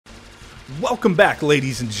Welcome back,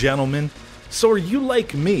 ladies and gentlemen. So are you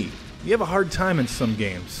like me? You have a hard time in some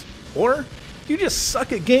games. Or you just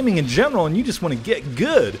suck at gaming in general and you just want to get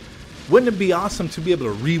good. Wouldn't it be awesome to be able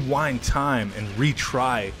to rewind time and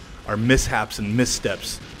retry our mishaps and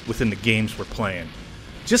missteps within the games we're playing?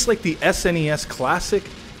 Just like the SNES Classic,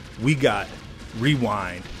 we got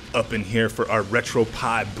Rewind up in here for our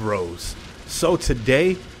Retropie bros. So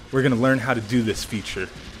today, we're going to learn how to do this feature.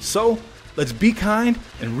 So, let's be kind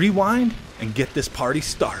and rewind and get this party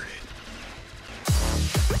started.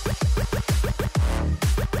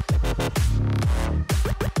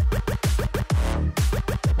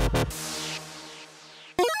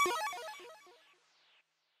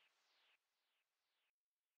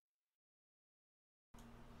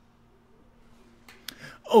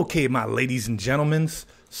 Okay, my ladies and gentlemen,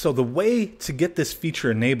 so the way to get this feature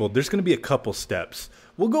enabled, there's going to be a couple steps.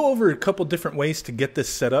 We'll go over a couple different ways to get this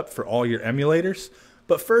set up for all your emulators,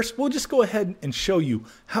 but first we'll just go ahead and show you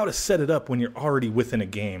how to set it up when you're already within a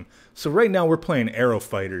game. So right now we're playing Aero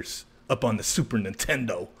Fighters up on the Super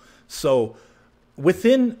Nintendo. So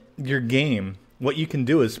within your game, what you can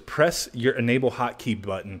do is press your Enable Hotkey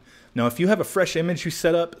button. Now if you have a fresh image you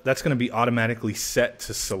set up, that's going to be automatically set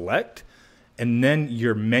to select. And then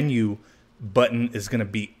your menu button is going to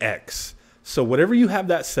be X. So whatever you have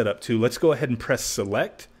that set up to, let's go ahead and press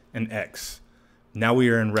select and X. Now we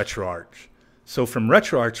are in RetroArch. So from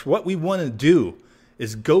RetroArch, what we want to do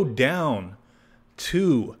is go down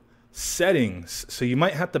to settings. So you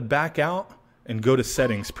might have to back out and go to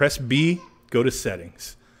settings. Press B, go to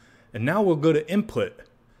settings. And now we'll go to input.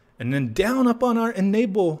 And then down up on our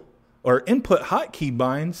enable or input hotkey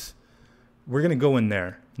binds, we're going to go in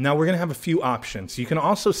there. Now we're going to have a few options. You can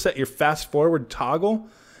also set your fast forward toggle,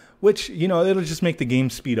 which, you know, it'll just make the game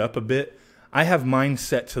speed up a bit. I have mine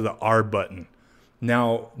set to the R button.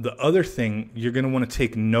 Now, the other thing you're going to want to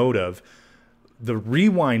take note of, the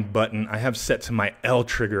rewind button I have set to my L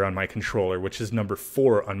trigger on my controller, which is number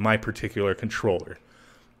 4 on my particular controller.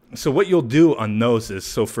 So what you'll do on those is,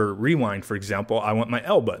 so for rewind, for example, I want my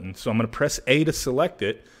L button. So I'm going to press A to select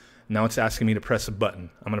it. Now it's asking me to press a button.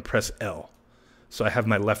 I'm going to press L. So I have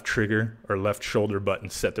my left trigger or left shoulder button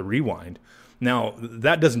set to rewind. Now,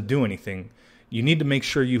 that doesn't do anything. You need to make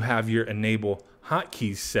sure you have your enable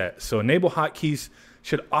hotkeys set. So enable hotkeys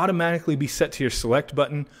should automatically be set to your select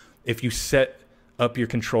button if you set up your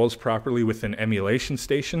controls properly within Emulation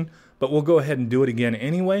Station. But we'll go ahead and do it again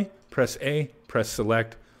anyway. Press A, press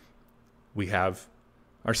select. We have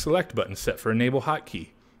our select button set for enable hotkey.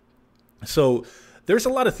 So there's a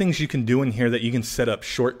lot of things you can do in here that you can set up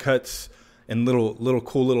shortcuts and little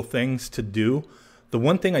cool little things to do. The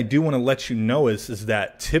one thing I do want to let you know is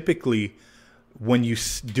that typically when you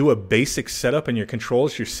do a basic setup in your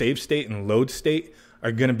controls, your save state and load state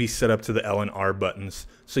are going to be set up to the L and R buttons.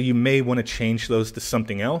 So you may want to change those to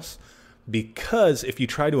something else, because if you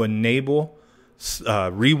try to enable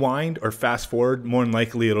rewind or fast forward, more than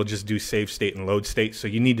likely it'll just do save state and load state. So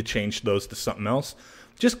you need to change those to something else.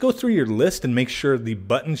 Just go through your list and make sure the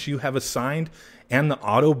buttons you have assigned and the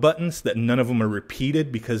auto buttons, that none of them are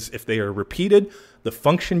repeated, because if they are repeated, the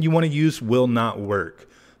function you want to use will not work.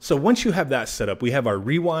 So once you have that set up, we have our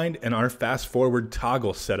rewind and our fast forward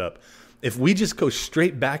toggle set up. If we just go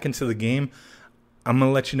straight back into the game, I'm going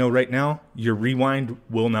to let you know right now, your rewind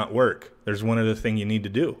will not work. There's one other thing you need to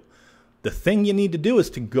do. The thing you need to do is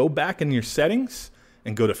to go back in your settings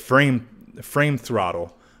and go to frame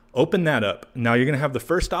throttle. Open that up. Now you're going to have the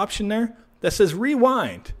first option there that says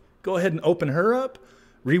rewind. Go ahead and open her up.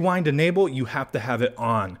 Rewind enable, you have to have it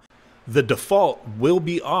on. The default will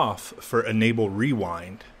be off for enable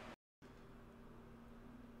rewind.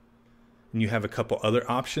 And you have a couple other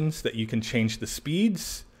options that you can change the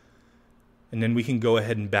speeds. And then we can go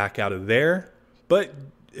ahead and back out of there. But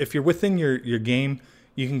if you're within your game,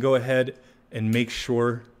 you can go ahead and make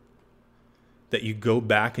sure that you go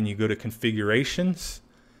back and you go to configurations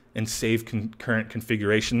and save current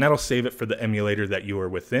configuration. That'll save it for the emulator that you are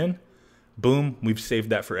within. Boom, we've saved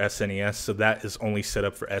that for SNES, so that is only set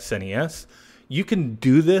up for SNES. You can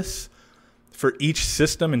do this for each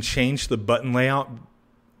system and change the button layout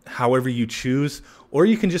however you choose, or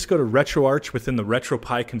you can just go to RetroArch within the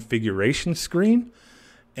Retropie configuration screen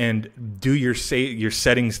and do your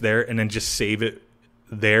settings there, and then just save it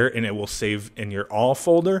there, and it will save in your all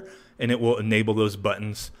folder, and it will enable those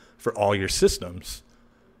buttons for all your systems.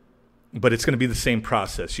 But it's going to be the same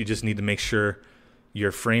process. You just need to make sure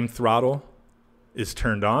your frame throttle is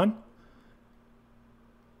turned on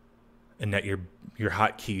and that your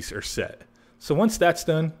hotkeys are set. So once that's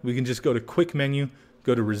done, we can just go to quick menu,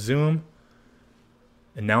 go to resume,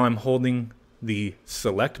 and now I'm holding the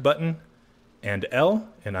select button and L,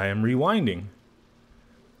 and I am rewinding.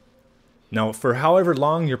 Now, for however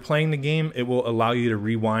long you're playing the game, it will allow you to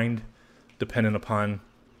rewind depending upon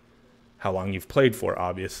how long you've played for,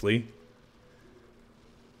 obviously.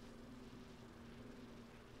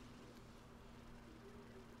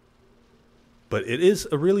 But it is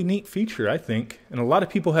a really neat feature, I think. And a lot of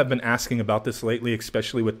people have been asking about this lately,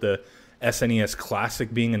 especially with the SNES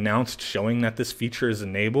Classic being announced, showing that this feature is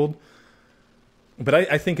enabled. But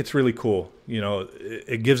I think it's really cool. You know,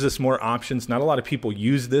 it gives us more options. Not a lot of people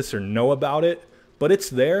use this or know about it, but it's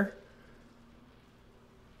there.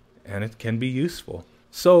 And it can be useful.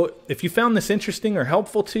 So if you found this interesting or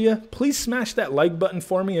helpful to you, please smash that like button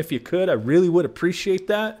for me if you could. I really would appreciate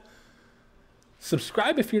that.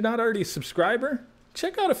 Subscribe if you're not already a subscriber.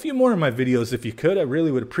 Check out a few more of my videos if you could. I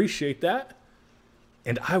really would appreciate that.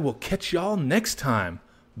 And I will catch y'all next time.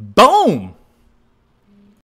 Boom!